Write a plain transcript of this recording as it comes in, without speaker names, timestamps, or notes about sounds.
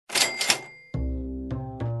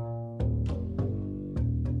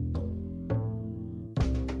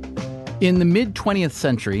In the mid-20th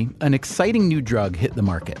century, an exciting new drug hit the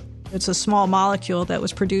market. It's a small molecule that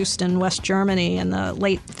was produced in West Germany in the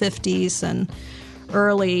late 50s and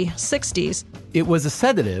early 60s. It was a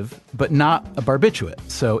sedative, but not a barbiturate,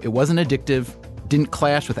 so it wasn't addictive, didn't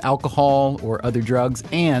clash with alcohol or other drugs,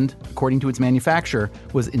 and, according to its manufacturer,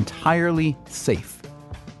 was entirely safe.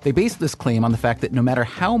 They based this claim on the fact that no matter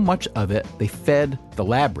how much of it they fed the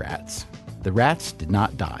lab rats, the rats did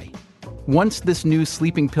not die. Once this new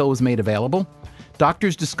sleeping pill was made available,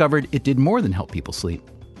 doctors discovered it did more than help people sleep.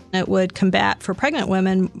 It would combat, for pregnant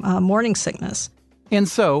women, morning sickness. And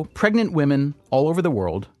so, pregnant women all over the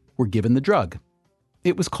world were given the drug.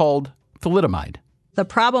 It was called thalidomide. The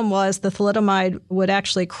problem was the thalidomide would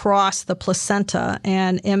actually cross the placenta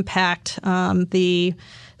and impact the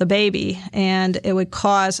baby, and it would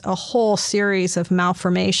cause a whole series of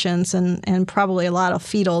malformations and probably a lot of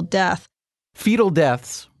fetal death. Fetal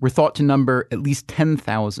deaths were thought to number at least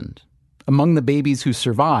 10,000. Among the babies who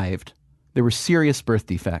survived, there were serious birth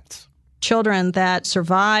defects. Children that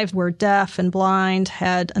survived were deaf and blind,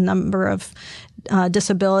 had a number of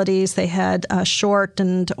disabilities. They had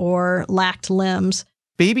shortened or lacked limbs.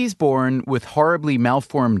 Babies born with horribly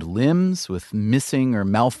malformed limbs, with missing or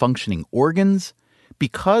malfunctioning organs,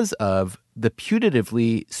 because of the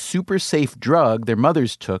putatively super safe drug their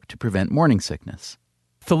mothers took to prevent morning sickness.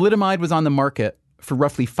 Thalidomide was on the market for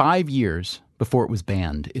roughly 5 years before it was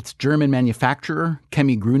banned. Its German manufacturer,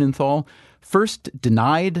 Chemie Grünenthal, first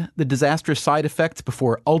denied the disastrous side effects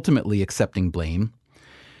before ultimately accepting blame.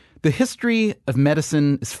 The history of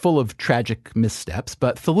medicine is full of tragic missteps,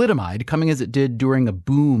 but thalidomide, coming as it did during a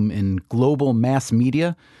boom in global mass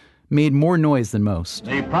media, made more noise than most.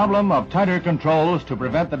 The problem of tighter controls to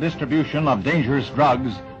prevent the distribution of dangerous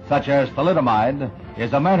drugs, such as thalidomide,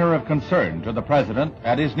 is a matter of concern to the president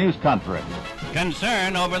at his news conference.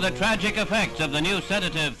 Concern over the tragic effects of the new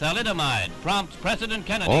sedative thalidomide prompts President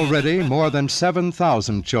Kennedy... Already, more than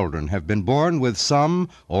 7,000 children have been born with some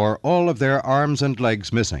or all of their arms and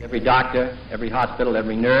legs missing. Every doctor, every hospital,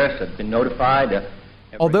 every nurse has been notified.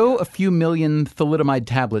 Although a few million thalidomide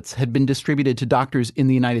tablets had been distributed to doctors in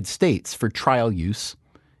the United States for trial use,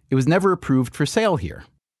 it was never approved for sale here.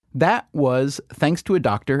 That was thanks to a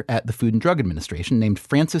doctor at the Food and Drug Administration named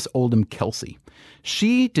Frances Oldham Kelsey.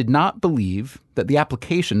 She did not believe that the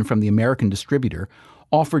application from the American distributor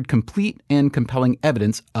offered complete and compelling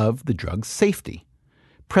evidence of the drug's safety.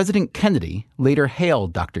 President Kennedy later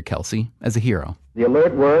hailed Dr. Kelsey as a hero. The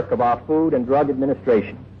alert work of our Food and Drug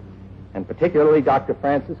Administration, and particularly Dr.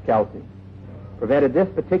 Frances Kelsey, prevented this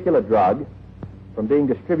particular drug from being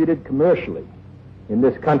distributed commercially in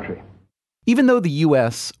this country. Even though the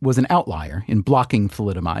U.S. was an outlier in blocking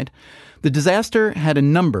thalidomide, the disaster had a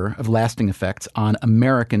number of lasting effects on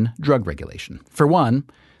American drug regulation. For one,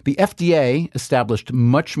 the FDA established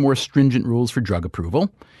much more stringent rules for drug approval.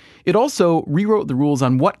 It also rewrote the rules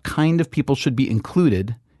on what kind of people should be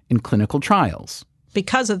included in clinical trials.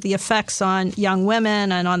 Because of the effects on young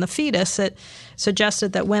women and on the fetus, it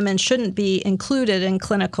suggested that women shouldn't be included in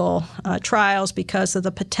clinical trials because of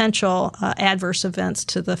the potential adverse events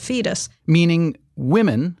to the fetus. Meaning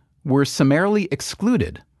women were summarily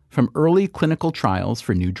excluded from early clinical trials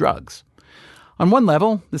for new drugs. On one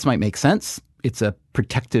level, this might make sense. It's a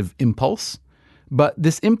protective impulse. But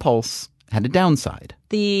this impulse had a downside.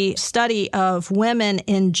 The study of women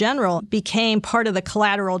in general became part of the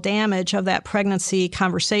collateral damage of that pregnancy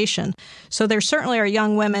conversation. So there certainly are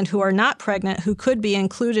young women who are not pregnant who could be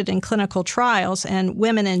included in clinical trials, and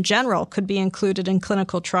women in general could be included in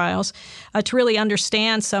clinical trials to really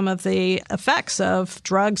understand some of the effects of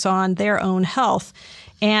drugs on their own health.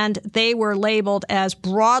 And they were labeled as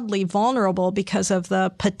broadly vulnerable because of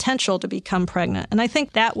the potential to become pregnant. And I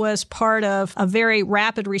think that was part of a very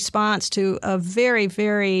rapid response to a very,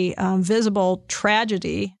 very visible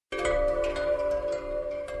tragedy.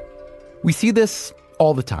 We see this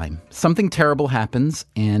all the time. Something terrible happens,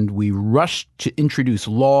 and we rush to introduce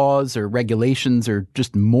laws or regulations or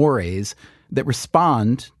just mores that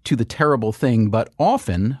respond to the terrible thing, but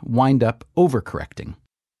often wind up overcorrecting.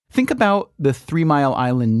 Think about the 3 Mile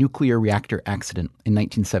Island nuclear reactor accident in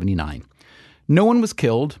 1979. No one was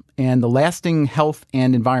killed, and the lasting health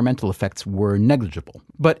and environmental effects were negligible.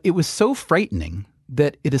 But it was so frightening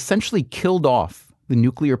that it essentially killed off the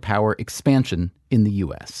nuclear power expansion in the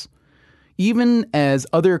U.S. Even as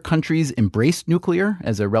other countries embraced nuclear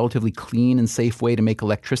as a relatively clean and safe way to make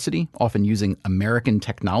electricity, often using American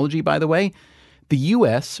technology, by the way, the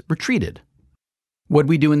U.S. retreated. What'd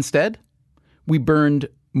we do instead? We burned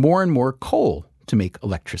more and more coal to make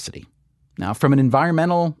electricity. Now, from an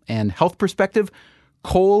environmental and health perspective,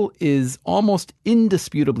 coal is almost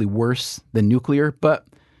indisputably worse than nuclear, but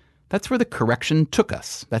That's where the correction took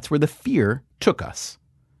us. That's where the fear took us.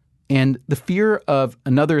 And the fear of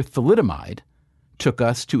another thalidomide took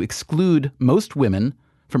us to exclude most women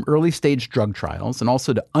from early-stage drug trials and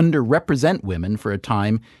also to underrepresent women for a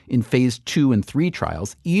time in phase 2 and 3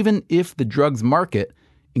 trials, even if the drug's market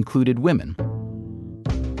included women.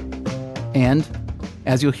 And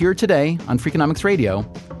as you'll hear today on Freakonomics Radio,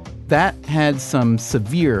 that had some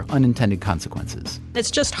severe unintended consequences. It's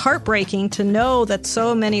just heartbreaking to know that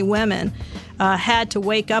so many women had to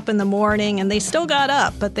wake up in the morning, and they still got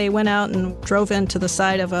up, but they went out and drove into the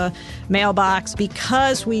side of a mailbox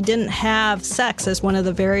because we didn't have sex as one of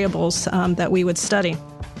the variables that we would study.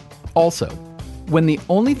 Also, when the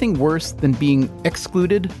only thing worse than being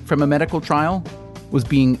excluded from a medical trial was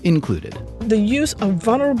being included. The use of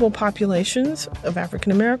vulnerable populations of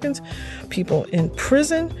African Americans, people in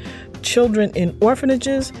prison, children in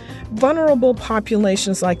orphanages, vulnerable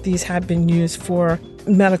populations like these have been used for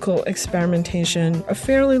medical experimentation a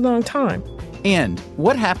fairly long time. And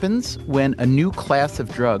what happens when a new class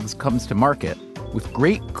of drugs comes to market with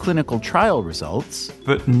great clinical trial results?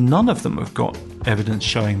 But none of them have got evidence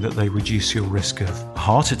showing that they reduce your risk of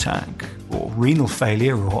heart attack or renal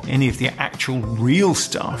failure or any of the actual real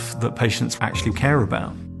stuff that patients actually care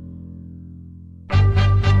about.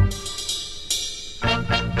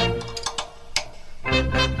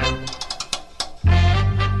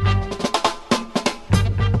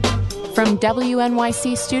 From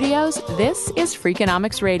WNYC Studios, this is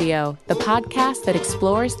Freakonomics Radio, the podcast that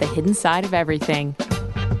explores the hidden side of everything.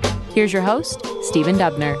 Here's your host, Stephen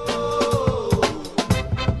Dubner.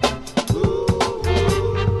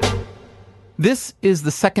 This is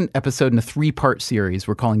the second episode in a 3-part series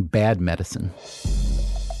we're calling Bad Medicine.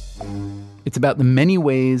 It's about the many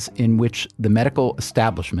ways in which the medical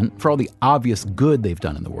establishment, for all the obvious good they've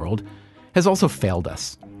done in the world, has also failed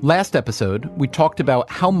us. Last episode, we talked about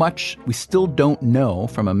how much we still don't know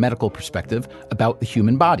from a medical perspective about the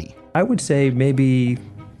human body. I would say maybe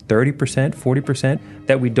 30%, 40%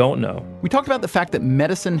 that we don't know. We talked about the fact that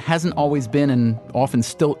medicine hasn't always been, and often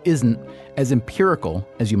still isn't, as empirical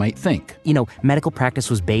as you might think. You know, medical practice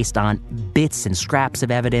was based on bits and scraps of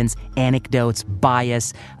evidence, anecdotes,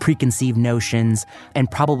 bias, preconceived notions, and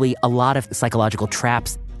probably a lot of psychological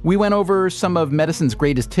traps. We went over some of medicine's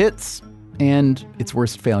greatest hits and its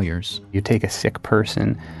worst failures. You take a sick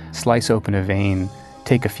person, slice open a vein,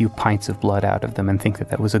 take a few pints of blood out of them and think that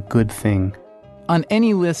that was a good thing. On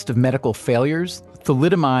any list of medical failures,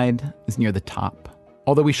 thalidomide is near the top.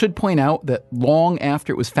 Although we should point out that long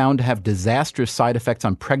after it was found to have disastrous side effects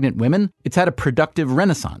on pregnant women, it's had a productive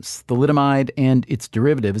renaissance. Thalidomide and its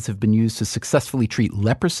derivatives have been used to successfully treat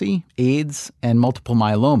leprosy, AIDS, and multiple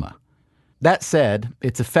myeloma. That said,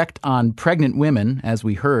 its effect on pregnant women, as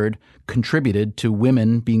we heard, contributed to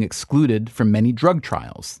women being excluded from many drug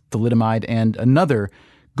trials, thalidomide and another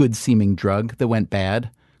good-seeming drug that went bad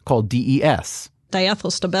called DES.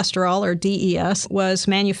 Diethylstilbestrol, or DES, was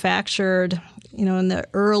manufactured, in the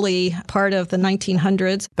early part of the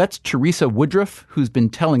 1900s. That's Teresa Woodruff, who's been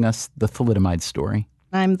telling us the thalidomide story.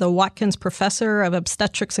 I'm the Watkins Professor of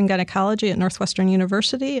Obstetrics and Gynecology at Northwestern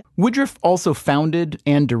University. Woodruff also founded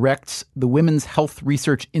and directs the Women's Health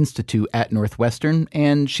Research Institute at Northwestern,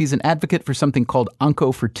 and she's an advocate for something called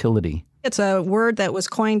oncofertility. It's a word that was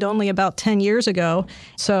coined only about 10 years ago.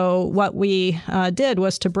 So what we did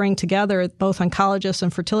was to bring together both oncologists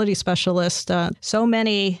and fertility specialists. So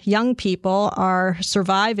many young people are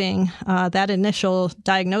surviving that initial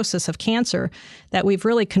diagnosis of cancer that we've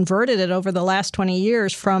really converted it over the last 20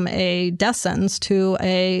 years from a death sentence to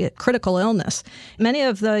a critical illness. Many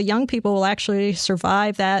of the young people will actually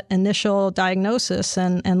survive that initial diagnosis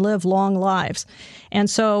and live long lives. And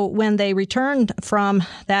so when they return from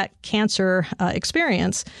that cancer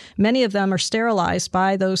experience, many of them are sterilized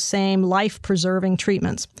by those same life-preserving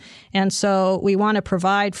treatments. And so we want to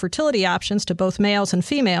provide fertility options to both males and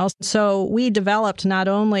females. So we developed not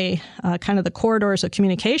only kind of the corridors of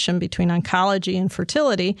communication between oncology and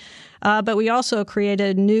fertility, but we also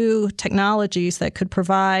created new technologies that could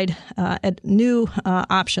provide new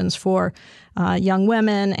options for young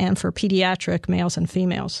women and for pediatric males and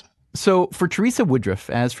females. So for Teresa Woodruff,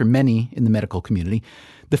 as for many in the medical community,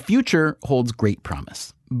 the future holds great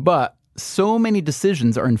promise. But so many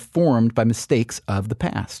decisions are informed by mistakes of the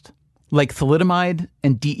past, like thalidomide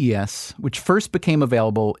and DES, which first became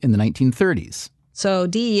available in the 1930s. So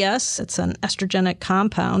DES, it's an estrogenic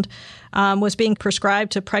compound, was being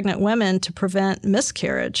prescribed to pregnant women to prevent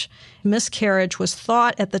miscarriage. Miscarriage was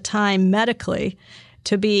thought at the time medically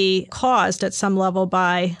to be caused at some level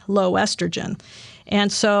by low estrogen. And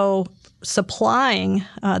so supplying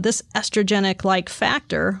this estrogenic-like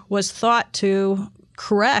factor was thought to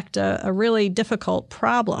correct a really difficult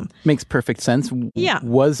problem. Makes perfect sense. Yeah.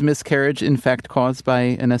 Was miscarriage, in fact, caused by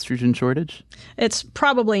an estrogen shortage? It's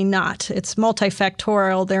probably not. It's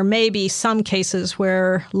multifactorial. There may be some cases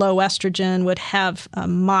where low estrogen would have a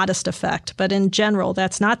modest effect, but in general,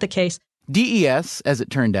 that's not the case. DES, as it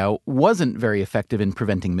turned out, wasn't very effective in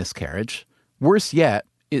preventing miscarriage. Worse yet,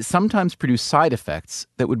 it sometimes produced side effects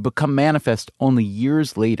that would become manifest only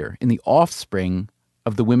years later in the offspring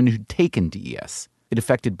of the women who'd taken DES. It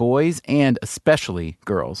affected boys and especially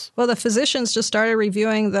girls. Well, the physicians just started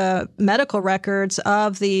reviewing the medical records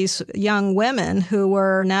of these young women who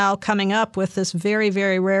were now coming up with this very,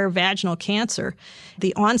 very rare vaginal cancer.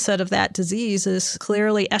 The onset of that disease is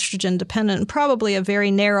clearly estrogen dependent, and probably a very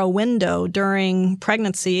narrow window during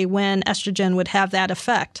pregnancy when estrogen would have that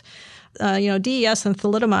effect. DES and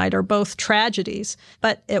thalidomide are both tragedies,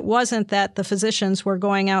 but it wasn't that the physicians were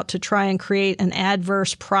going out to try and create an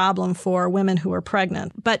adverse problem for women who are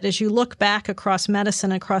pregnant. But as you look back across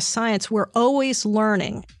medicine, across science, we're always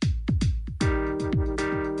learning.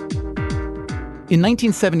 In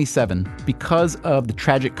 1977, because of the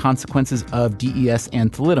tragic consequences of DES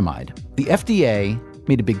and thalidomide, the FDA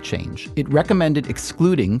made a big change. It recommended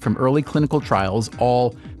excluding from early clinical trials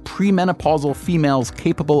all premenopausal females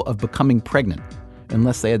capable of becoming pregnant,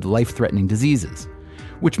 unless they had life-threatening diseases,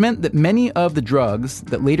 which meant that many of the drugs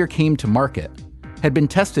that later came to market had been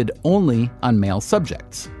tested only on male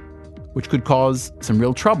subjects, which could cause some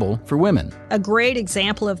real trouble for women. A great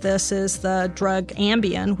example of this is the drug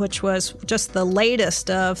Ambien, which was just the latest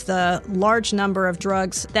of the large number of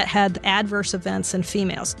drugs that had adverse events in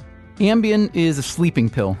females. Ambien is a sleeping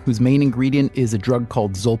pill whose main ingredient is a drug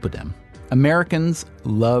called Zolpidem. Americans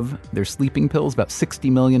love their sleeping pills. About 60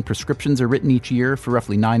 million prescriptions are written each year for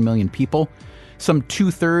roughly 9 million people. Some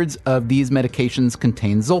 2/3 of these medications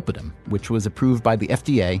contain Zolpidem, which was approved by the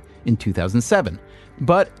FDA in 2007.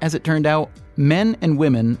 But as it turned out, men and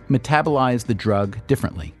women metabolize the drug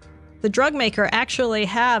differently. The drug maker actually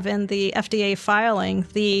have in the FDA filing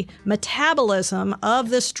the metabolism of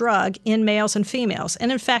this drug in males and females,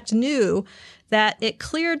 and in fact knew that it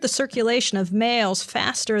cleared the circulation of males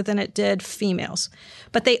faster than it did females.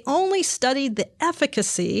 But they only studied the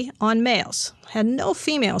efficacy on males, had no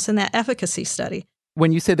females in that efficacy study.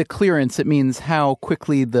 When you say the clearance, it means how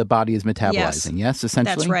quickly the body is metabolizing, yes,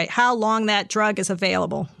 essentially? That's right. How long that drug is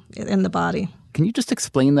available in the body. Can you just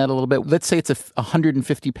explain that a little bit? Let's say it's a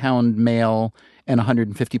 150-pound male and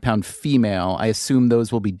 150-pound female. I assume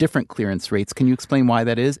those will be different clearance rates. Can you explain why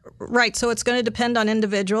that is? Right. So it's going to depend on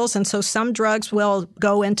individuals. And so some drugs will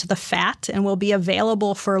go into the fat and will be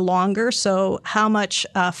available for longer. So how much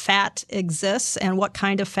fat exists and what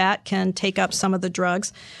kind of fat can take up some of the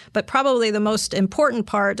drugs. But probably the most important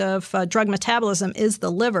part of drug metabolism is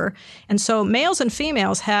the liver. And so males and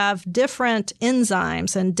females have different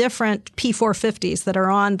enzymes and different P450s that are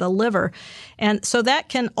on the liver. And so that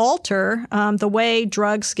can alter the way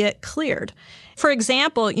drugs get cleared. For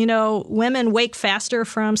example, women wake faster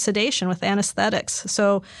from sedation with anesthetics.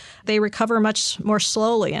 So they recover much more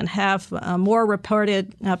slowly and have more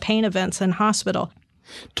reported pain events in hospital.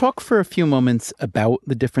 Talk for a few moments about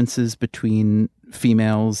the differences between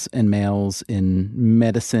females and males in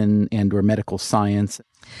medicine and or medical science.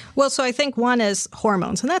 Well, so I think one is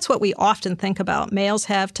hormones, and that's what we often think about. Males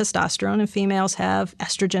have testosterone and females have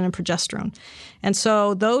estrogen and progesterone. And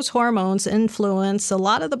so those hormones influence a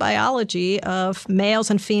lot of the biology of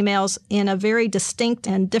males and females in a very distinct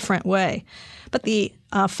and different way. But the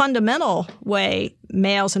fundamental way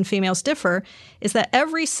males and females differ is that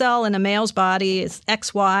every cell in a male's body is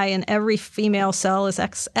XY and every female cell is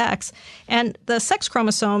XX. And the sex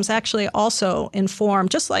chromosomes actually also inform,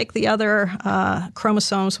 just like the other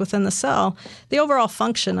chromosomes within the cell, the overall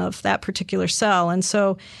function of that particular cell. And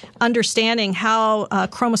so understanding how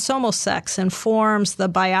chromosomal sex informs the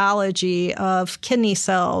biology of kidney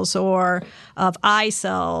cells or of eye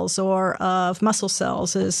cells or of muscle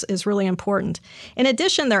cells is really important. In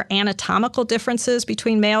addition, there are anatomical differences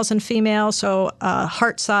between males and females, so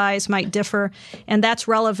heart size might differ, and that's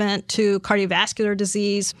relevant to cardiovascular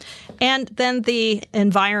disease. And then the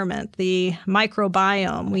environment, the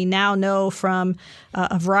microbiome. We now know from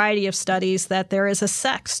a variety of studies that there is a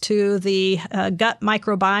sex to the gut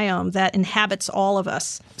microbiome that inhabits all of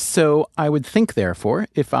us. So I would think, therefore,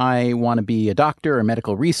 if I want to be a doctor or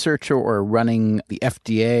medical researcher or running the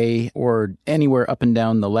FDA or anywhere up and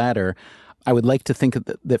down the ladder, I would like to think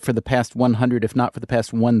that for the past 100, if not for the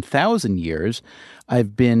past 1,000 years,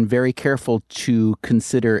 I've been very careful to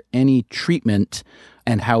consider any treatment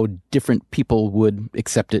and how different people would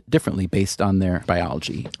accept it differently based on their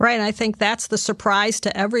biology. Right, and I think that's the surprise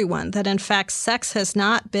to everyone, that in fact sex has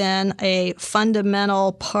not been a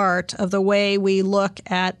fundamental part of the way we look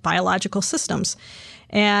at biological systems.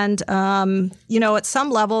 And, at some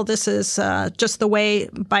level, this is just the way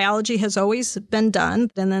biology has always been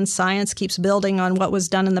done. And then science keeps building on what was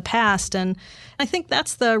done in the past. And I think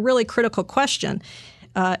that's the really critical question.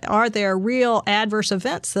 Are there real adverse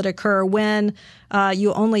events that occur when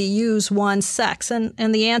you only use one sex?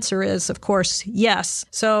 And the answer is, of course, yes.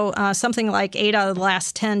 So something like 8 out of the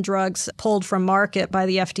last 10 drugs pulled from market by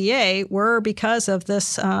the FDA were because of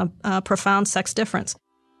this profound sex difference.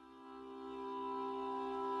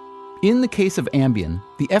 In the case of Ambien,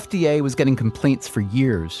 the FDA was getting complaints for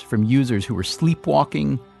years from users who were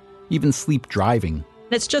sleepwalking, even sleep driving.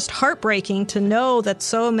 It's just heartbreaking to know that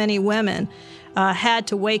so many women had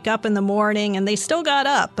to wake up in the morning, and they still got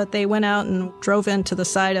up, but they went out and drove into the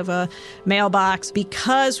side of a mailbox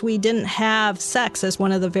because we didn't have sex as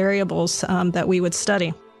one of the variables that we would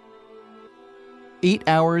study. 8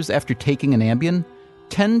 hours after taking an Ambien,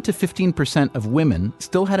 10 to 15% of women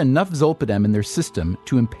still had enough zolpidem in their system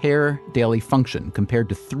to impair daily function, compared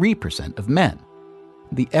to 3% of men.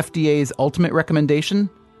 The FDA's ultimate recommendation?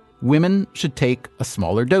 Women should take a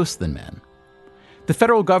smaller dose than men. The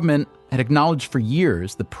federal government had acknowledged for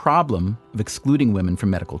years the problem of excluding women from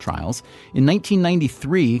medical trials. In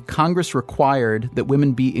 1993, Congress required that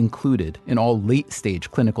women be included in all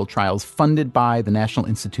late-stage clinical trials funded by the National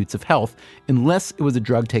Institutes of Health, unless it was a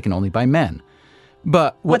drug taken only by men.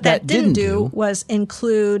 But what that didn't do was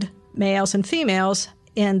include males and females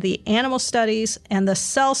in the animal studies and the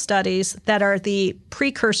cell studies that are the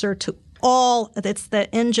precursor to it's the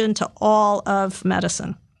engine to all of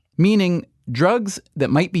medicine. Meaning drugs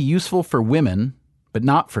that might be useful for women, but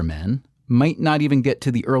not for men, might not even get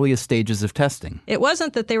to the earliest stages of testing. It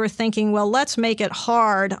wasn't that they were thinking, well, let's make it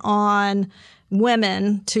hard on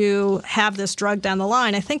women to have this drug down the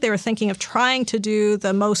line. I think they were thinking of trying to do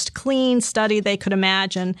the most clean study they could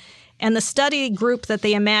imagine. And the study group that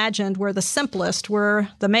they imagined were the simplest were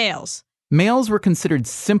the males. Males were considered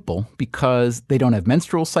simple because they don't have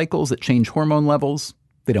menstrual cycles that change hormone levels,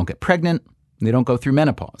 they don't get pregnant, and they don't go through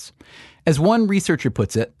menopause. As one researcher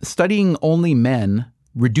puts it, studying only men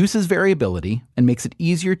reduces variability and makes it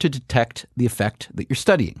easier to detect the effect that you're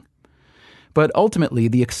studying. But ultimately,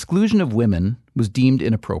 the exclusion of women was deemed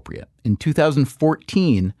inappropriate. In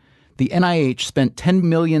 2014, the NIH spent $10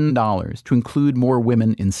 million to include more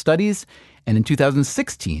women in studies, and in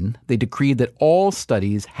 2016, they decreed that all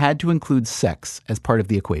studies had to include sex as part of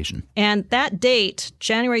the equation. And that date,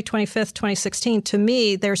 January 25th, 2016, to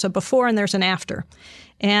me, there's a before and there's an after.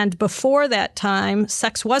 And before that time,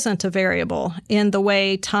 sex wasn't a variable in the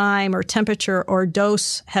way time or temperature or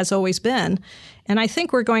dose has always been. And I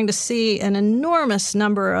think we're going to see an enormous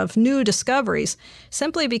number of new discoveries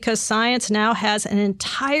simply because science now has an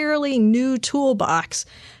entirely new toolbox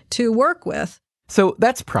to work with. So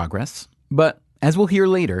that's progress. But as we'll hear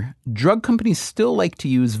later, drug companies still like to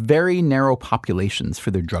use very narrow populations for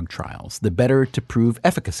their drug trials, the better to prove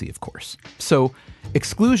efficacy, of course. So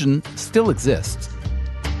exclusion still exists.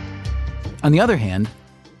 On the other hand,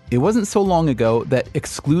 it wasn't so long ago that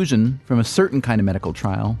exclusion from a certain kind of medical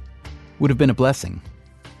trial would have been a blessing.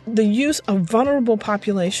 The use of vulnerable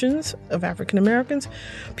populations of African Americans,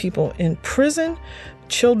 people in prison,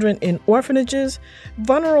 children in orphanages,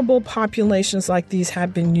 vulnerable populations like these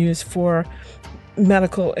have been used for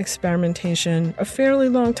medical experimentation a fairly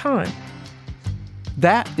long time.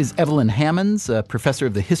 That is Evelyn Hammonds, a professor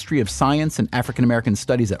of the history of science and African American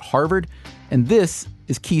studies at Harvard. And this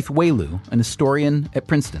is Keith Wailoo, an historian at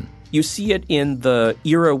Princeton. You see it in the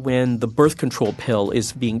era when the birth control pill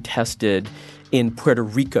is being tested in Puerto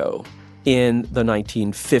Rico in the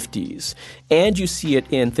 1950s. And you see it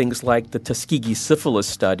in things like the Tuskegee syphilis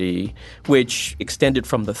study, which extended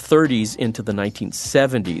from the 30s into the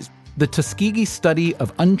 1970s. The Tuskegee study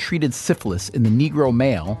of untreated syphilis in the Negro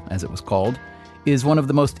male, as it was called, is one of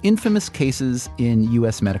the most infamous cases in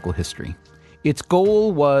U.S. medical history. Its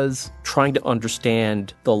goal was trying to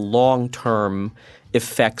understand the long-term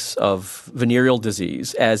effects of venereal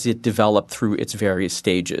disease as it developed through its various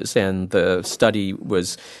stages. And the study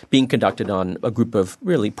was being conducted on a group of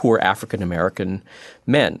really poor African American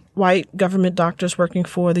men. White government doctors working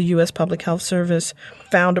for the U.S. Public Health Service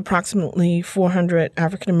found approximately 400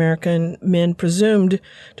 African American men presumed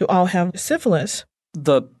to all have syphilis.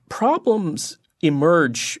 The problems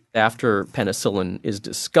emerge after penicillin is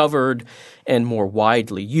discovered and more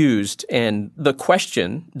widely used. And the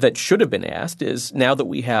question that should have been asked is, now that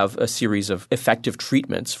we have a series of effective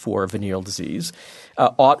treatments for venereal disease,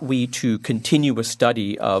 ought we to continue a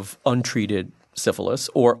study of untreated syphilis,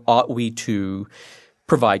 or ought we to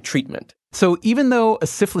provide treatment? So even though a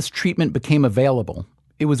syphilis treatment became available,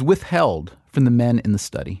 it was withheld from the men in the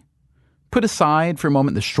study. Put aside for a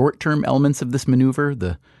moment the short-term elements of this maneuver,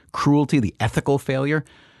 the cruelty, the ethical failure.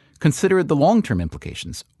 Consider the long-term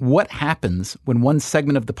implications. What happens when one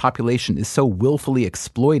segment of the population is so willfully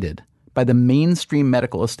exploited by the mainstream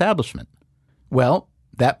medical establishment? Well,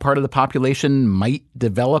 that part of the population might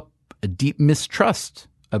develop a deep mistrust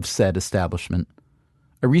of said establishment.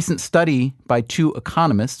 A recent study by 2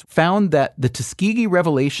 economists found that the Tuskegee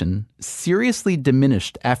revelation seriously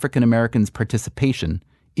diminished African Americans' participation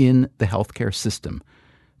in the healthcare system.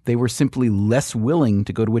 They were simply less willing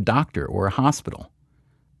to go to a doctor or a hospital.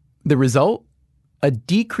 The result? A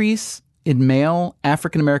decrease in male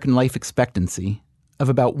African American life expectancy of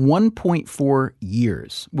about 1.4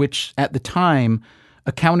 years, which at the time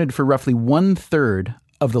accounted for roughly 1/3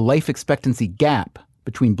 of the life expectancy gap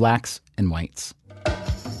between blacks and whites.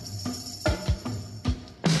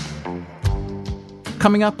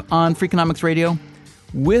 Coming up on Freakonomics Radio,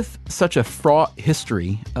 with such a fraught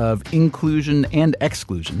history of inclusion and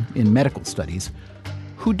exclusion in medical studies,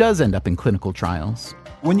 who does end up in clinical trials?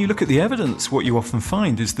 When you look at the evidence, what you often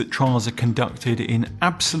find is that trials are conducted in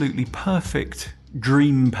absolutely perfect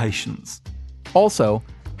dream patients. Also,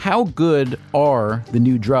 how good are the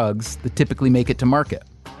new drugs that typically make it to market?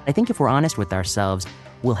 I think if we're honest with ourselves,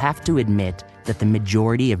 we'll have to admit that the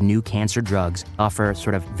majority of new cancer drugs offer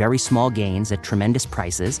sort of very small gains at tremendous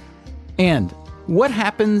prices. And what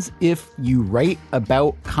happens if you write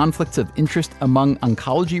about conflicts of interest among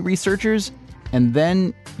oncology researchers and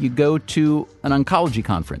then you go to an oncology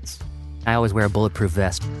conference? I always wear a bulletproof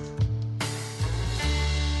vest.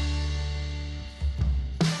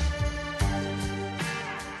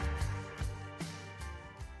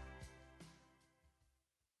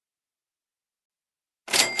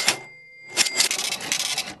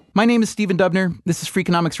 My name is Stephen Dubner. This is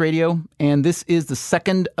Freakonomics Radio, and this is the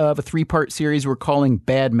second of a 3-part series we're calling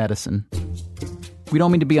Bad Medicine. We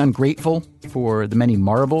don't mean to be ungrateful for the many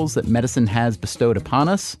marvels that medicine has bestowed upon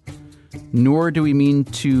us, nor do we mean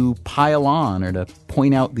to pile on or to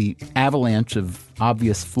point out the avalanche of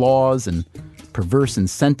obvious flaws and perverse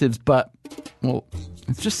incentives, but, well,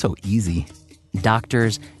 it's just so easy.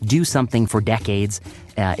 Doctors do something for decades.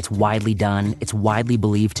 It's widely done. It's widely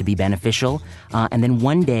believed to be beneficial. And then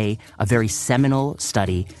one day, a very seminal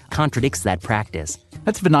study contradicts that practice.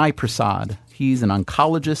 That's Vinay Prasad. He's an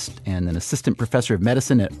oncologist and an assistant professor of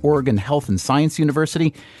medicine at Oregon Health and Science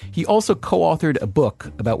University. He also co-authored a book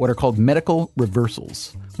about what are called medical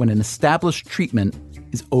reversals, when an established treatment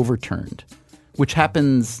is overturned, which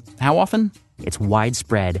happens how often? It's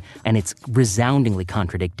widespread, and it's resoundingly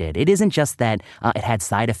contradicted. It isn't just that it had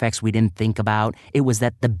side effects we didn't think about. It was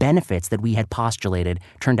that the benefits that we had postulated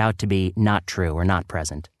turned out to be not true or not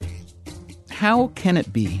present. How can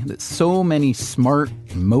it be that so many smart,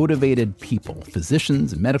 motivated people,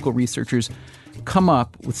 physicians and medical researchers, come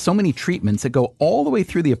up with so many treatments that go all the way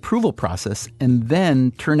through the approval process and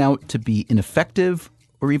then turn out to be ineffective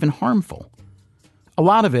or even harmful? A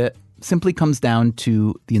lot of it simply comes down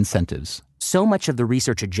to the incentives. So much of the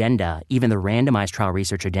research agenda, even the randomized trial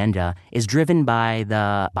research agenda, is driven by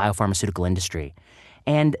the biopharmaceutical industry.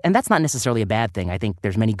 And that's not necessarily a bad thing. I think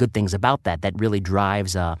there's many good things about that really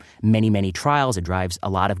drives many, many trials. It drives a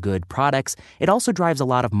lot of good products. It also drives a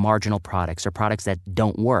lot of marginal products or products that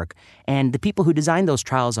don't work. And the people who design those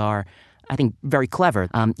trials are, I think, very clever.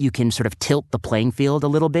 You can sort of tilt the playing field a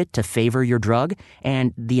little bit to favor your drug,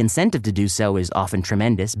 and the incentive to do so is often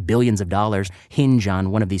tremendous. Billions of dollars hinge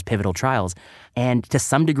on one of these pivotal trials. And to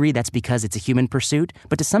some degree, that's because it's a human pursuit.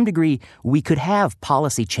 But to some degree, we could have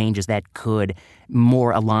policy changes that could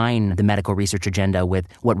more align the medical research agenda with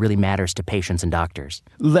what really matters to patients and doctors.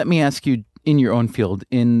 Let me ask you, in your own field,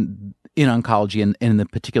 in oncology and in the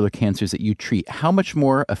particular cancers that you treat, how much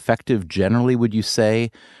more effective generally would you say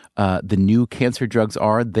the new cancer drugs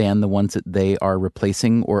are than the ones that they are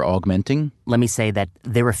replacing or augmenting? Let me say that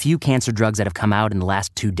there are a few cancer drugs that have come out in the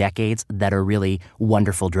last 2 decades that are really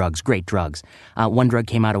wonderful drugs, great drugs. One drug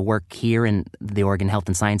came out of work here in the Oregon Health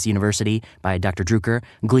and Science University by Dr. Drucker,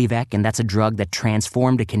 Gleevec, and that's a drug that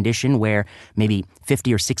transformed a condition where maybe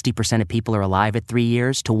 50 or 60% of people are alive at 3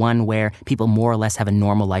 years to one where people more or less have a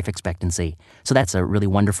normal life expectancy. So that's a really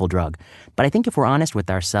wonderful drug. But I think if we're honest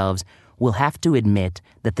with ourselves, will have to admit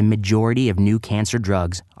that the majority of new cancer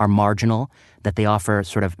drugs are marginal, that they offer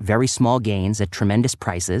sort of very small gains at tremendous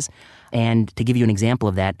prices. And to give you an example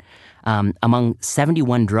of that, among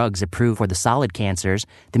 71 drugs approved for the solid cancers,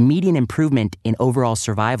 the median improvement in overall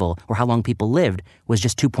survival, or how long people lived, was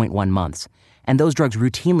just 2.1 months. And those drugs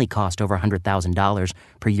routinely cost over $100,000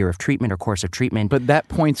 per year of treatment or course of treatment. But that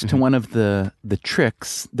points to one of the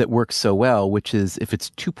tricks that works so well, which is if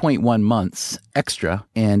it's 2.1 months extra,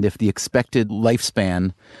 and if the expected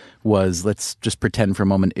lifespan was, let's just pretend for a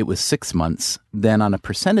moment, it was 6 months, then on a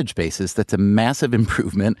percentage basis, that's a massive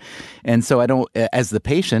improvement. And so I don't, as the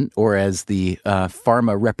patient or as the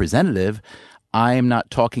pharma representative, I'm not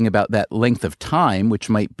talking about that length of time, which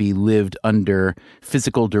might be lived under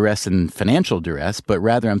physical duress and financial duress, but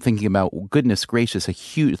rather I'm thinking about, goodness gracious, a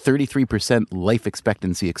huge 33% life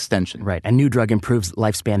expectancy extension. Right. A new drug improves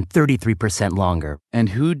lifespan 33% longer. And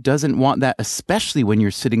who doesn't want that, especially when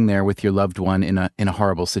you're sitting there with your loved one in a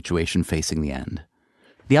horrible situation facing the end?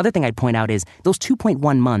 The other thing I'd point out is those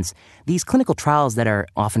 2.1 months, these clinical trials that are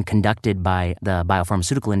often conducted by the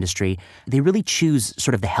biopharmaceutical industry, they really choose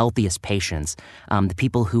sort of the healthiest patients, the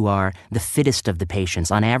people who are the fittest of the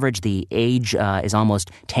patients. On average, the age is almost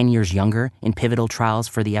 10 years younger in pivotal trials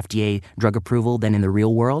for the FDA drug approval than in the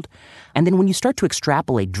real world. And then when you start to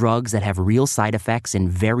extrapolate drugs that have real side effects in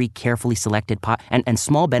very carefully selected and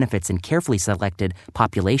small benefits in carefully selected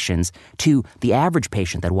populations to the average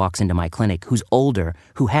patient that walks into my clinic who's older,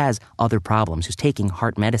 who has other problems, who's taking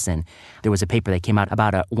heart medicine. There was a paper that came out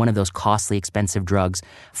about one of those costly, expensive drugs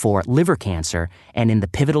for liver cancer. And in the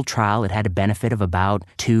pivotal trial, it had a benefit of about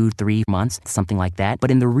 2-3 months, something like that.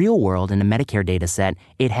 But in the real world, in the Medicare data set,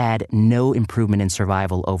 it had no improvement in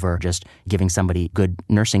survival over just giving somebody good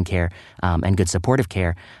nursing care and good supportive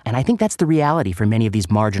care. And I think that's the reality for many of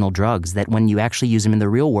these marginal drugs, that when you actually use them in the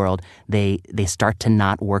real world, they start to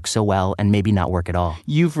not work so well and maybe not work at all.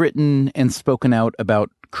 You've written and spoken out about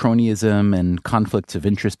cronyism and conflicts of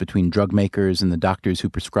interest between drug makers and the doctors who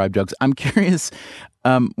prescribe drugs. I'm curious,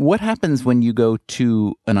 what happens when you go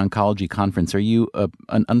to an oncology conference? Are you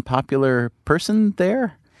an unpopular person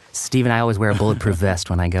there? Stephen, I always wear a bulletproof vest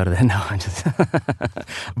when I go to the... No, I'm just...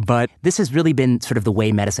 But this has really been sort of the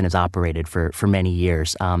way medicine has operated for many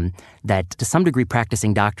years, that to some degree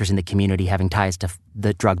practicing doctors in the community having ties to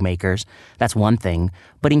the drug makers, that's one thing.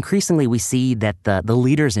 But increasingly we see that the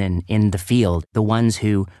leaders in the field, the ones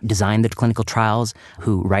who design the clinical trials,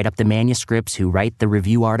 who write up the manuscripts, who write the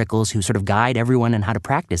review articles, who sort of guide everyone on how to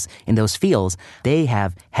practice in those fields, they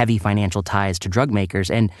have heavy financial ties to drug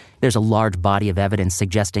makers. And there's a large body of evidence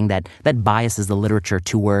suggesting that biases the literature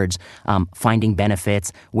towards finding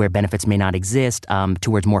benefits where benefits may not exist,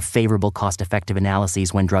 towards more favorable cost-effective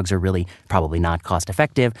analyses when drugs are really probably not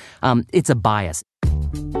cost-effective. It's a bias.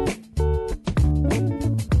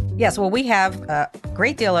 Yes, well, we have a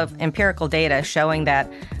great deal of empirical data showing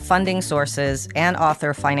that funding sources and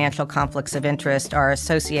author financial conflicts of interest are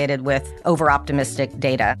associated with over-optimistic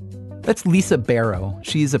data. That's Lisa Barrow.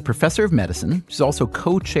 She's a professor of medicine. She's also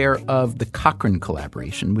co-chair of the Cochrane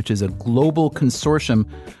Collaboration, which is a global consortium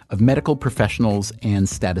of medical professionals and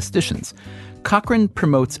statisticians. Cochrane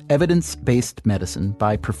promotes evidence-based medicine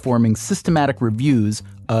by performing systematic reviews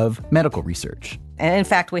of medical research. And in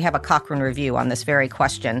fact, we have a Cochrane review on this very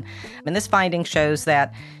question. And this finding shows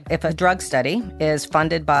that if a drug study is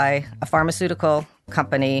funded by a pharmaceutical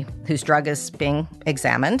company whose drug is being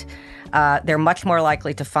examined, they're much more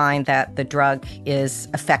likely to find that the drug is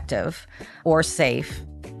effective or safe.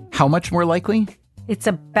 How much more likely? It's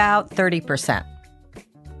about 30%.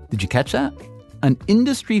 Did you catch that? An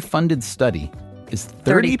industry-funded study is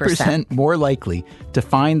 30% more likely to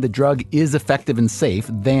find the drug is effective and safe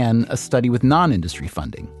than a study with non-industry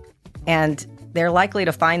funding. And they're likely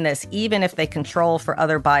to find this even if they control for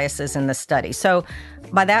other biases in the study. So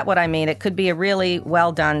by that, what I mean, it could be a really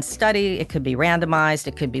well-done study. It could be randomized.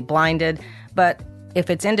 It could be blinded. But if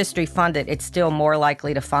it's industry funded, it's still more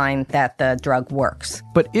likely to find that the drug works.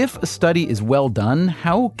 But if a study is well done,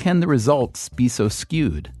 how can the results be so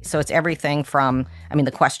skewed? So it's everything from, the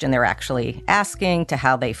question they're actually asking to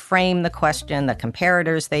how they frame the question, the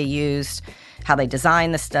comparators they used, how they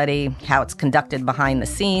design the study, how it's conducted behind the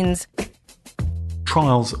scenes.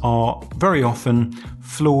 Trials are very often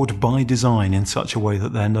flawed by design in such a way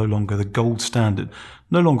that they're no longer the gold standard,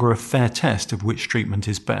 no longer a fair test of which treatment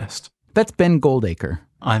is best. That's Ben Goldacre.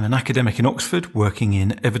 I'm an academic in Oxford working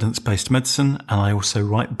in evidence-based medicine, and I also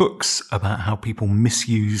write books about how people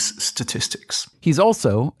misuse statistics. He's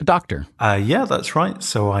also a doctor. Yeah, that's right.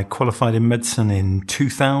 So I qualified in medicine in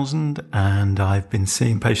 2000, and I've been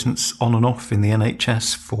seeing patients on and off in the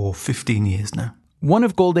NHS for 15 years now. One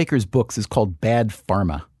of Goldacre's books is called Bad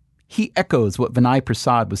Pharma. he echoes what Vinay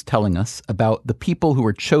Prasad was telling us about the people who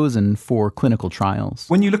were chosen for clinical trials.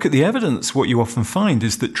 When you look at the evidence, what you often find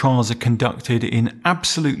is that trials are conducted in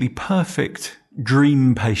absolutely perfect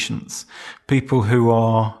dream patients, people who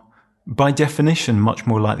are, by definition, much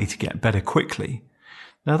more likely to get better quickly.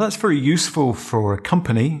 Now, that's very useful for a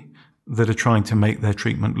company that are trying to make their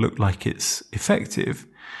treatment look like it's effective.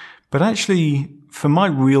 But actually, for my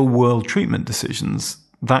real-world treatment decisions,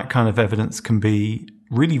 that kind of evidence can be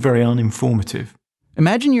really very uninformative.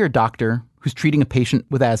 Imagine you're a doctor who's treating a patient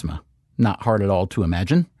with asthma. Not hard at all to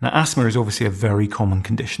imagine. Now, asthma is obviously a very common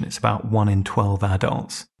condition. It's about 1 in 12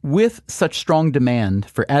 adults. With such strong demand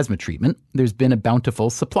for asthma treatment, there's been a bountiful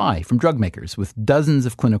supply from drug makers with dozens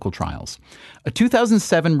of clinical trials. A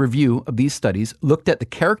 2007 review of these studies looked at the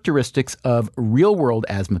characteristics of real-world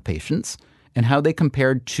asthma patients and how they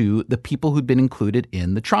compared to the people who'd been included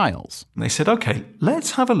in the trials. They said, okay,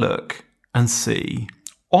 let's have a look and see,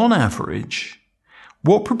 on average,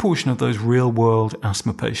 what proportion of those real-world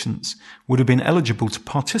asthma patients would have been eligible to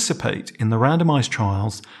participate in the randomized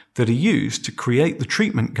trials that are used to create the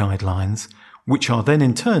treatment guidelines, which are then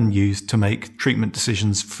in turn used to make treatment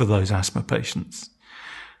decisions for those asthma patients?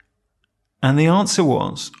 And the answer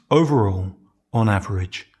was, overall, on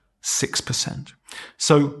average, 6%.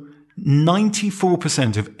 So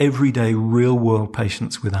 94% of everyday real-world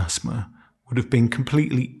patients with asthma would have been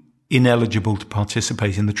completely ineligible to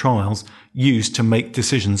participate in the trials used to make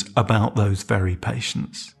decisions about those very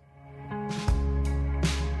patients.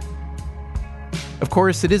 Of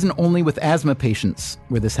course, it isn't only with asthma patients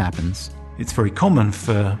where this happens. It's very common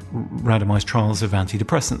for randomized trials of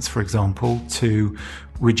antidepressants, for example, to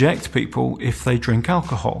reject people if they drink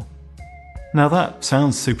alcohol. Now, that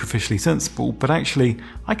sounds superficially sensible, but actually,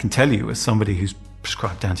 I can tell you, as somebody who's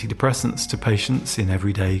prescribed antidepressants to patients in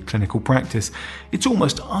everyday clinical practice, it's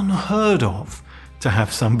almost unheard of to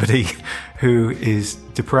have somebody who is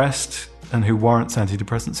depressed and who warrants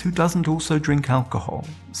antidepressants who doesn't also drink alcohol.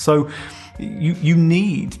 So you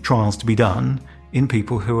need trials to be done in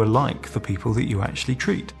people who are like the people that you actually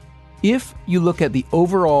treat. If you look at the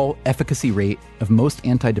overall efficacy rate of most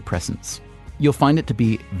antidepressants, you'll find it to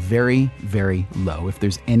be very, very low, if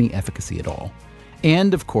there's any efficacy at all.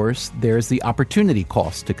 And, of course, there's the opportunity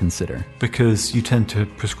cost to consider. Because you tend to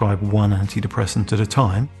prescribe one antidepressant at a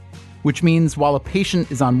time. Which means while a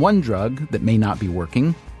patient is on one drug that may not be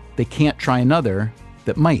working, they can't try another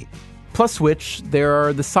that might. Plus which, there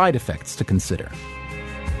are the side effects to consider.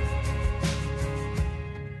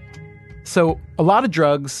 So, a lot of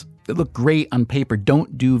drugs that look great on paper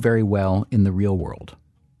don't do very well in the real world.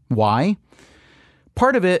 Why?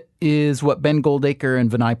 Part of it is what Ben Goldacre and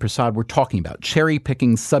Vinay Prasad were talking about,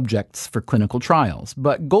 cherry-picking subjects for clinical trials.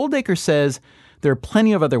 But Goldacre says there are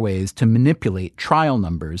plenty of other ways to manipulate trial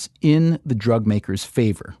numbers in the drug maker's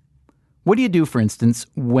favor. What do you do, for instance,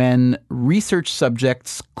 when research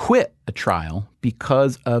subjects quit a trial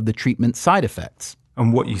because of the treatment side effects?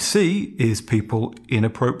 And what you see is people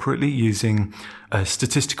inappropriately using a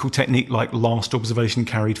statistical technique like last observation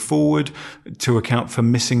carried forward to account for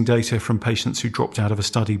missing data from patients who dropped out of a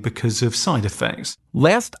study because of side effects.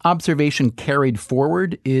 Last observation carried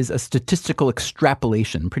forward is a statistical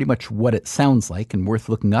extrapolation, pretty much what it sounds like, and worth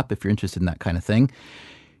looking up if you're interested in that kind of thing.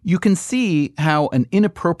 You can see how an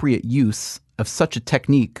inappropriate use of such a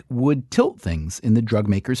technique would tilt things in the drug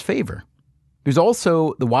maker's favor. There's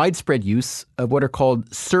also the widespread use of what are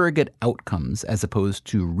called surrogate outcomes as opposed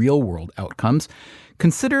to real-world outcomes.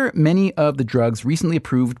 Consider many of the drugs recently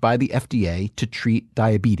approved by the FDA to treat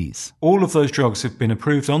diabetes. All of those drugs have been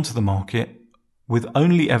approved onto the market with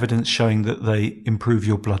only evidence showing that they improve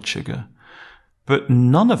your blood sugar. But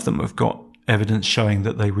none of them have got evidence showing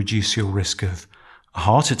that they reduce your risk of a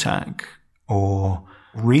heart attack or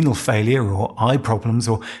renal failure or eye problems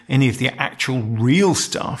or any of the actual real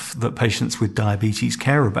stuff that patients with diabetes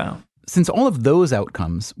care about. Since all of those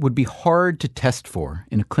outcomes would be hard to test for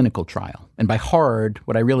in a clinical trial, and by hard,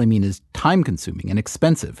 what I really mean is time-consuming and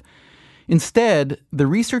expensive, instead, the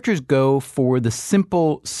researchers go for the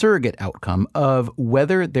simple surrogate outcome of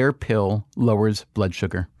whether their pill lowers blood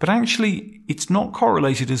sugar. But actually, it's not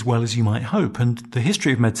correlated as well as you might hope, and the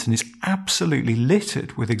history of medicine is absolutely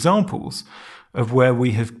littered with examples of where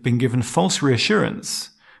we have been given false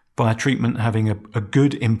reassurance by a treatment having a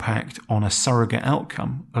good impact on a surrogate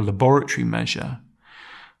outcome, a laboratory measure,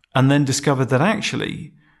 and then discovered that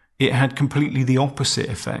actually it had completely the opposite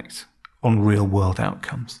effect on real-world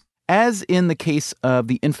outcomes. As in the case of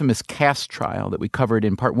the infamous CAST trial that we covered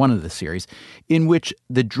in part 1 of the series, in which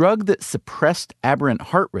the drug that suppressed aberrant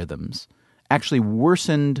heart rhythms actually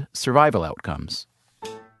worsened survival outcomes.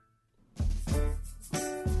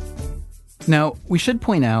 Now, we should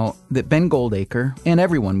point out that Ben Goldacre, and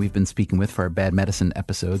everyone we've been speaking with for our Bad Medicine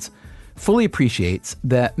episodes, fully appreciates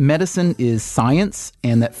that medicine is science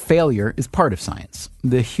and that failure is part of science.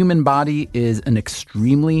 The human body is an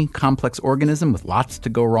extremely complex organism with lots to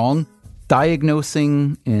go wrong.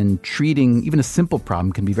 Diagnosing and treating even a simple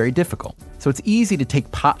problem can be very difficult. So it's easy to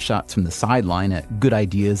take pot shots from the sideline at good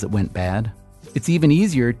ideas that went bad. It's even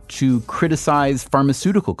easier to criticize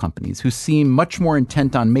pharmaceutical companies who seem much more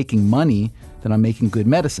intent on making money than on making good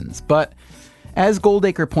medicines. But as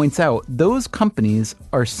Goldacre points out, those companies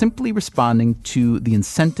are simply responding to the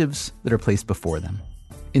incentives that are placed before them.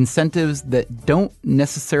 Incentives that don't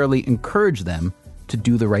necessarily encourage them to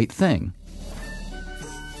do the right thing.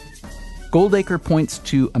 Goldacre points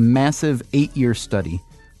to a massive 8-year study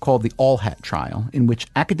called the All-Hat trial, in which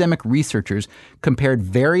academic researchers compared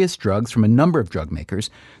various drugs from a number of drug makers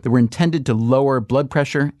that were intended to lower blood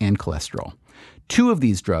pressure and cholesterol. 2 of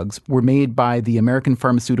these drugs were made by the American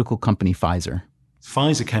pharmaceutical company Pfizer.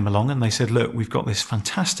 Pfizer came along and they said, look, we've got this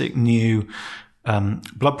fantastic new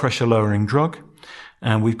blood pressure lowering drug,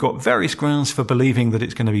 and we've got various grounds for believing that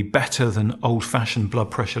it's going to be better than old-fashioned blood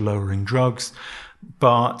pressure lowering drugs.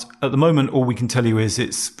 But at the moment, all we can tell you is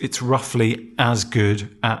it's roughly as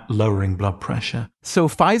good at lowering blood pressure. So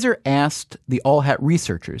Pfizer asked the All-Hat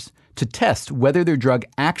researchers to test whether their drug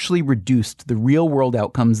actually reduced the real-world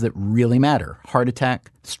outcomes that really matter: heart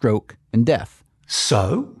attack, stroke, and death.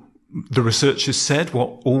 So the researchers said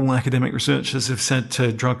what all academic researchers have said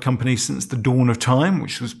to drug companies since the dawn of time,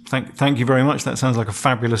 which was, thank you very much, that sounds like a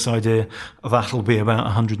fabulous idea. That'll be about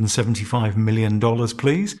 $175 million,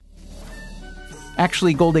 please.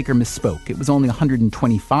 Actually, Goldacre misspoke. It was only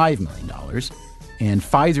 $125 million, and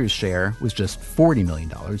Pfizer's share was just $40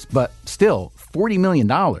 million, but still, $40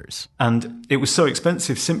 million. And it was so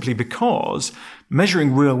expensive simply because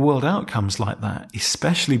measuring real-world outcomes like that,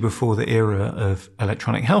 especially before the era of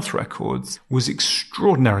electronic health records, was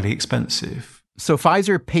extraordinarily expensive. So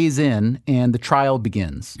Pfizer pays in, and the trial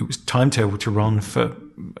begins. It was timetabled to run for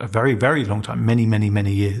a very, very long time, many, many,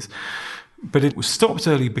 many years. But it was stopped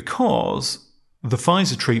early because the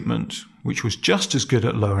Pfizer treatment, which was just as good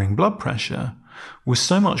at lowering blood pressure, was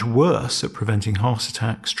so much worse at preventing heart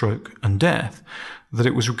attack, stroke, and death that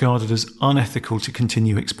it was regarded as unethical to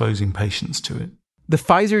continue exposing patients to it. The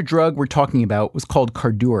Pfizer drug we're talking about was called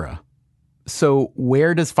Cardura. So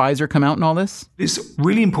where does Pfizer come out in all this? It's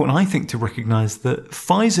really important, I think, to recognize that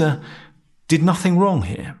Pfizer did nothing wrong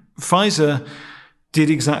here. Pfizer did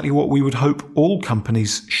exactly what we would hope all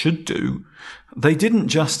companies should do. They didn't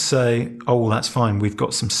just say, oh, that's fine, we've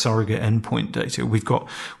got some surrogate endpoint data, we've got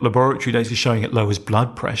laboratory data showing it lowers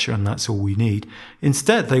blood pressure, and that's all we need.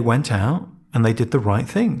 Instead, they went out and they did the right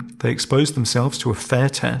thing. They exposed themselves to a fair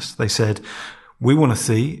test. They said, we want to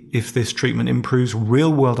see if this treatment improves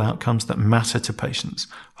real-world outcomes that matter to patients: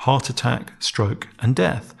 heart attack, stroke, and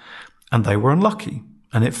death. And they were unlucky,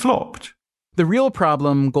 and it flopped. The real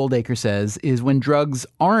problem, Goldacre says, is when drugs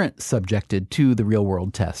aren't subjected to the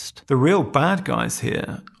real-world test. The real bad guys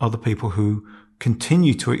here are the people who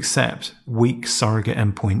continue to accept weak surrogate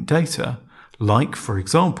endpoint data, like, for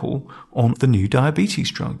example, on the new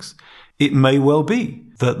diabetes drugs. It may well be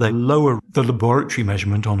that they lower the laboratory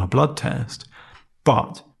measurement on a blood test,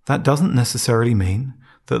 but that doesn't necessarily mean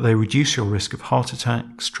that they reduce your risk of heart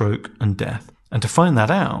attack, stroke, and death. And to find that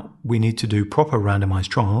out, we need to do proper randomized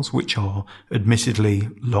trials, which are admittedly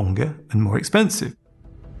longer and more expensive.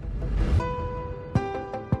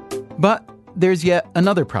 But there's yet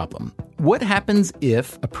another problem. What happens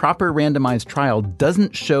if a proper randomized trial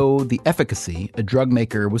doesn't show the efficacy a drug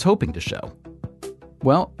maker was hoping to show?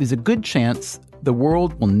 Well, there's a good chance the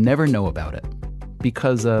world will never know about it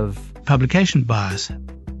because of publication bias.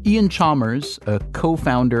 Ian Chalmers, a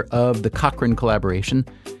co-founder of the Cochrane Collaboration,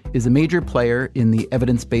 is a major player in the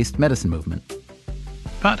evidence-based medicine movement.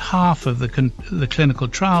 About half of the clinical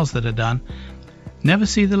trials that are done never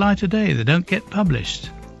see the light of day. They don't get published.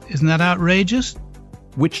 Isn't that outrageous?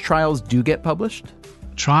 Which trials do get published?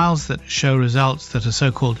 Trials that show results that are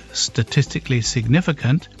so-called statistically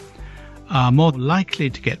significant are more likely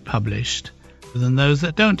to get published than those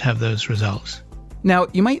that don't have those results. Now,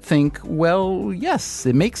 you might think, well, yes,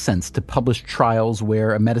 it makes sense to publish trials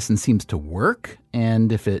where a medicine seems to work,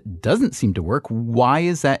 and if it doesn't seem to work, why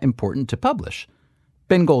is that important to publish?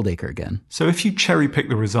 Ben Goldacre again. So if you cherry-pick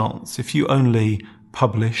the results, if you only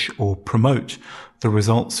publish or promote the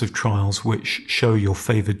results of trials which show your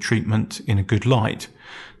favored treatment in a good light,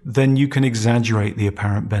 then you can exaggerate the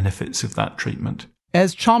apparent benefits of that treatment.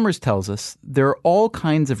 As Chalmers tells us, there are all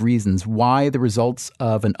kinds of reasons why the results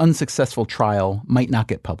of an unsuccessful trial might not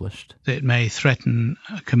get published. It may threaten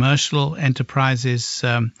commercial enterprises.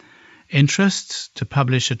 interest to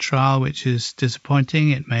publish a trial which is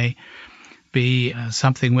disappointing. It may be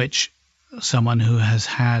something which someone who has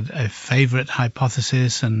had a favorite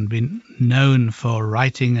hypothesis and been known for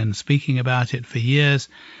writing and speaking about it for years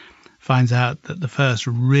finds out that the first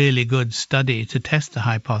really good study to test the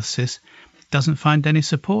hypothesis doesn't find any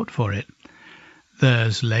support for it.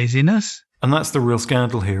 There's laziness. And that's the real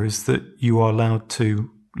scandal here, is that you are allowed to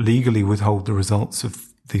legally withhold the results of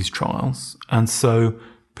these trials. And so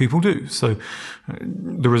people do. So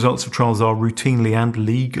the results of trials are routinely and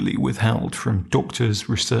legally withheld from doctors,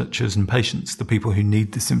 researchers, and patients, the people who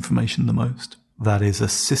need this information the most. That is a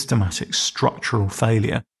systematic structural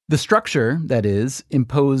failure. The structure, that is,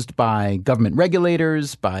 imposed by government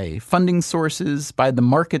regulators, by funding sources, by the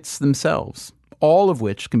markets themselves, all of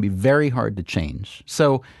which can be very hard to change.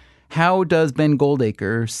 So how does Ben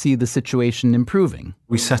Goldacre see the situation improving?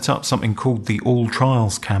 We set up something called the All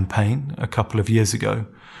Trials campaign a couple of years ago.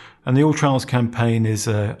 And the All Trials campaign is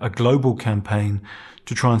a global campaign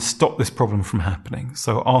to try and stop this problem from happening.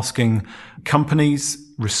 So asking companies,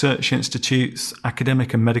 research institutes,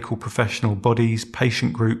 academic and medical professional bodies,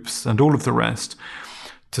 patient groups, and all of the rest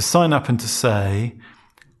to sign up and to say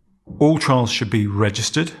all trials should be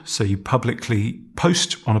registered. So you publicly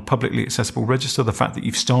post on a publicly accessible register the fact that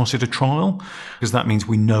you've started a trial, because that means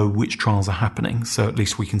we know which trials are happening. So at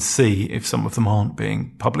least we can see if some of them aren't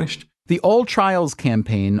being published. The All Trials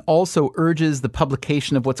campaign also urges the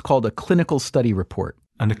publication of what's called a clinical study report.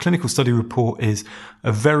 And a clinical study report is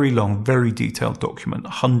a very long, very detailed document,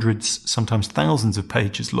 hundreds, sometimes thousands of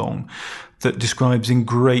pages long, that describes in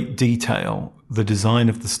great detail the design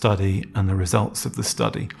of the study and the results of the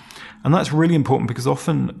study. And that's really important because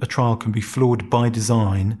often a trial can be flawed by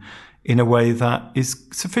design in a way that is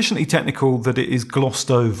sufficiently technical that it is glossed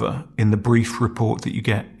over in the brief report that you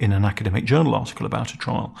get in an academic journal article about a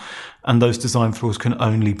trial. And those design flaws can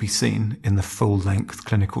only be seen in the full-length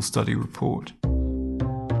clinical study report.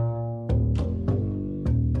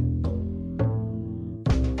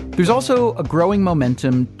 There's also a growing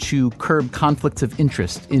momentum to curb conflicts of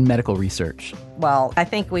interest in medical research. Well, I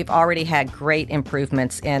think we've already had great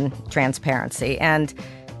improvements in transparency. And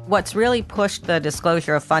what's really pushed the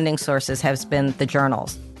disclosure of funding sources has been the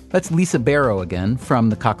journals. That's Lisa Barrow again from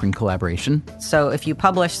the Cochrane Collaboration. So if you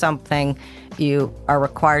publish something, you are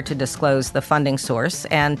required to disclose the funding source.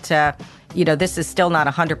 And, this is still not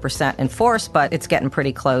 100% enforced, but it's getting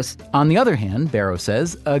pretty close. On the other hand, Barrow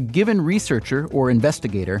says, a given researcher or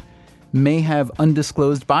investigator may have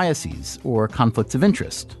undisclosed biases or conflicts of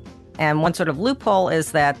interest. And one sort of loophole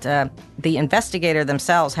is that the investigator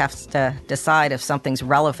themselves has to decide if something's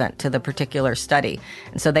relevant to the particular study.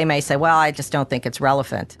 And so they may say, well, I just don't think it's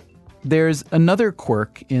relevant. There's another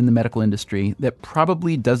quirk in the medical industry that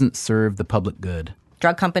probably doesn't serve the public good.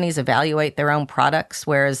 Drug companies evaluate their own products,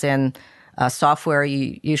 whereas in software,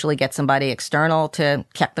 you usually get somebody external to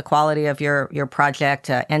check the quality of your project.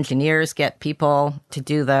 Engineers get people to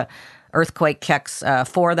do the earthquake checks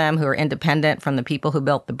for them who are independent from the people who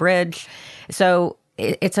built the bridge. So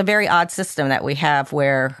it's a very odd system that we have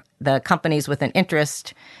where the companies with an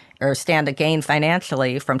interest or stand to gain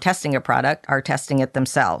financially from testing a product are testing it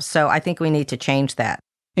themselves. So I think we need to change that.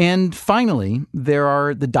 And finally, there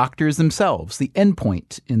are the doctors themselves, the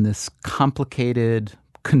endpoint in this complicated,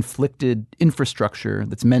 conflicted infrastructure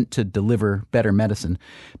that's meant to deliver better medicine.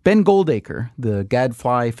 Ben Goldacre, the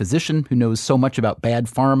gadfly physician who knows so much about bad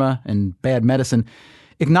pharma and bad medicine,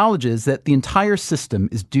 acknowledges that the entire system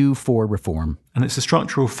is due for reform. And it's a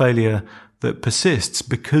structural failure that persists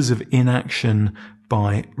because of inaction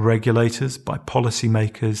by regulators, by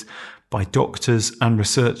policymakers, by doctors and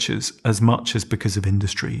researchers, as much as because of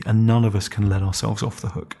industry. And none of us can let ourselves off the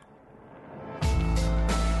hook.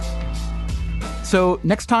 So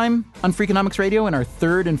next time on Freakonomics Radio, in our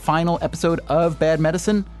third and final episode of Bad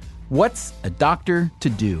Medicine, what's a doctor to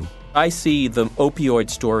do? I see the opioid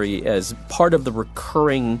story as part of the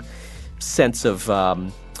recurring sense of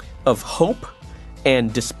hope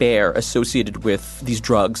and despair associated with these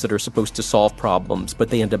drugs that are supposed to solve problems, but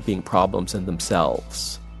they end up being problems in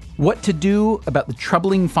themselves. What to do about the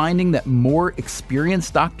troubling finding that more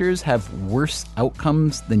experienced doctors have worse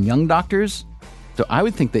outcomes than young doctors? So I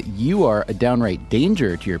would think that you are a downright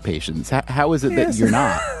danger to your patients. How is it that you're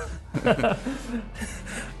not?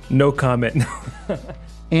 No comment.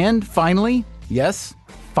 And finally,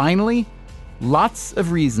 lots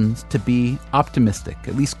of reasons to be optimistic,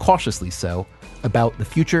 at least cautiously so, about the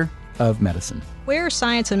future of medicine. Where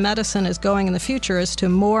science and medicine is going in the future is to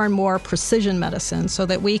more and more precision medicine so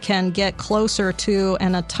that we can get closer to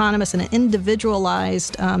an autonomous and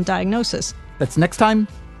individualized diagnosis. That's next time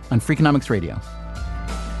on Freakonomics Radio.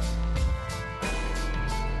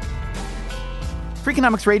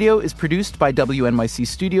 Freakonomics Radio is produced by WNYC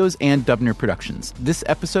Studios and Dubner Productions. This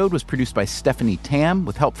episode was produced by Stephanie Tam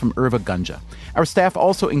with help from Irva Gunja. Our staff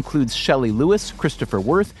also includes Shelley Lewis, Christopher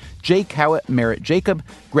Worth, Jay Cowett, Merritt Jacob,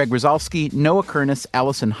 Greg Rozalski, Noah Kernis,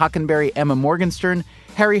 Allison Hockenberry, Emma Morgenstern,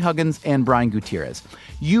 Harry Huggins, and Brian Gutierrez.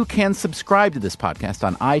 You can subscribe to this podcast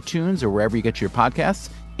on iTunes or wherever you get your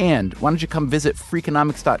podcasts. And why don't you come visit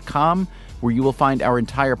Freakonomics.com, where you will find our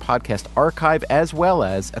entire podcast archive as well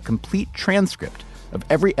as a complete transcript of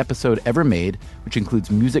every episode ever made, which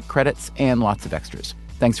includes music credits and lots of extras.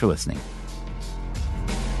 Thanks for listening.